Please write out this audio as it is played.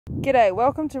G'day,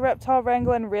 welcome to Reptile,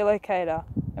 Wrangler and Relocator.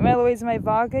 I'm Eloise-Mae,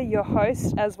 your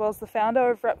host, as well as the founder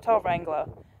of Reptile Wrangler.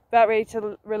 About ready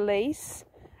to release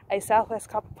a Southwest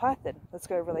Carpet Python. Let's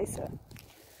go release her.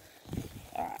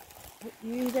 Alright, put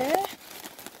you there.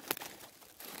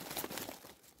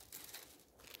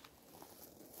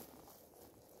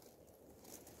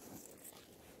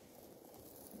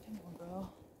 Come on,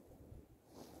 girl.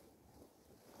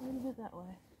 A little bit that way.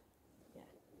 Yeah.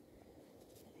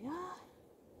 There we are.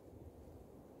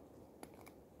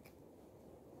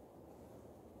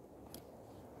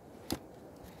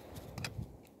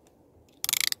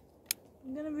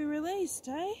 You're going to be released,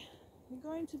 eh? You're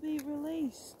going to be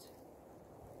released.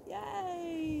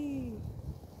 Yay!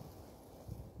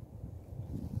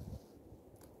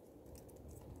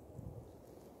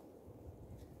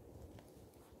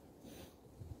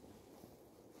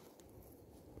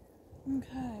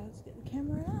 Okay, let's get the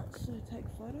camera out so take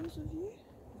photos of you.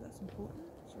 That's important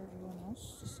for everyone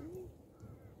else to see.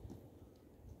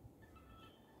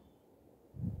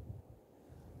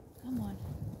 Come on.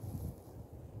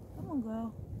 Come on,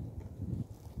 girl.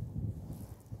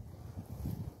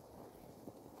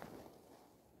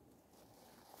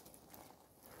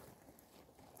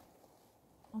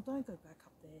 Oh, don't go back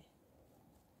up there.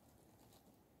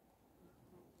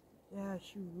 Yeah,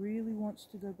 she really wants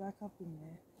to go back up in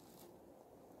there.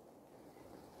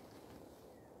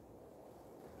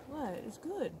 What? It's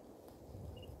good.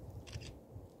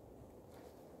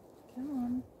 Come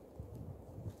on.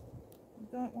 You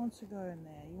don't want to go in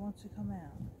there. You want to come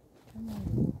out. Come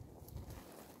on.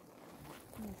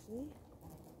 Yeah, see?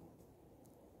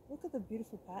 Look at the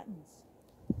beautiful patterns.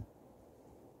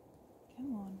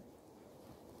 Come on.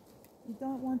 You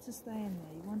don't want to stay in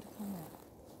there. You want to come out.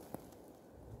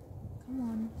 Come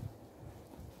on.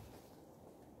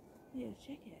 Yeah,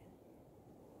 check it.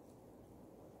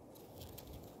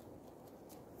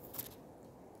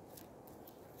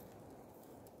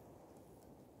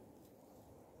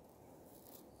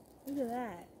 Look at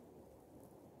that.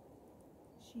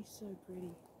 She's so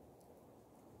pretty.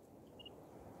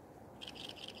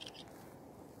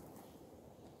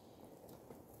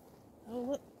 Oh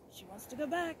look, she wants to go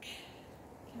back.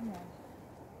 Come on.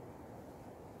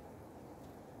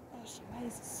 Oh, she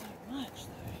weighs so much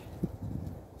though.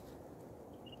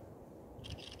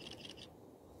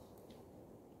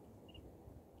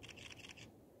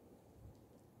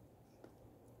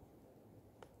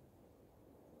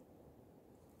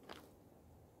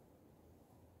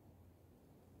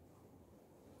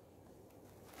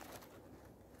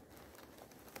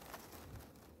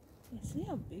 You see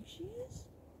how big she is?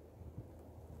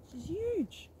 She's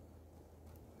huge.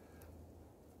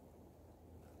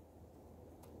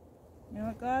 You know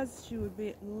what, guys? She would be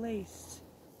at least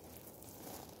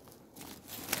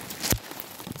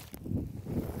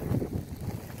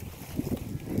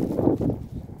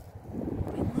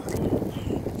look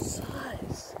at her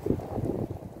size.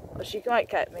 Well, she might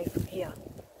catch me from here.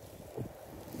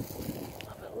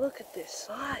 Oh, but look at this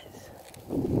size.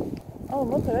 Oh,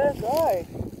 look at her go.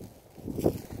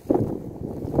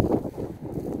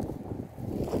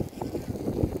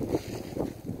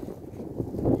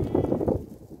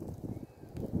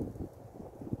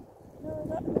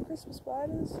 Christmas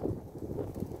spiders.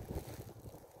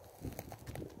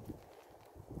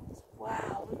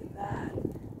 Wow, look at that.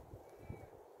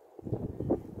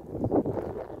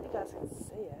 You guys can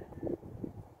see her.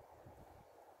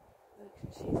 Look,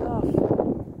 she's off.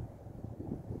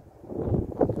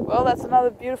 Well, that's another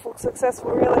beautiful,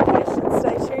 successful relocation.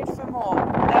 Stay tuned for more.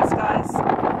 Thanks, guys.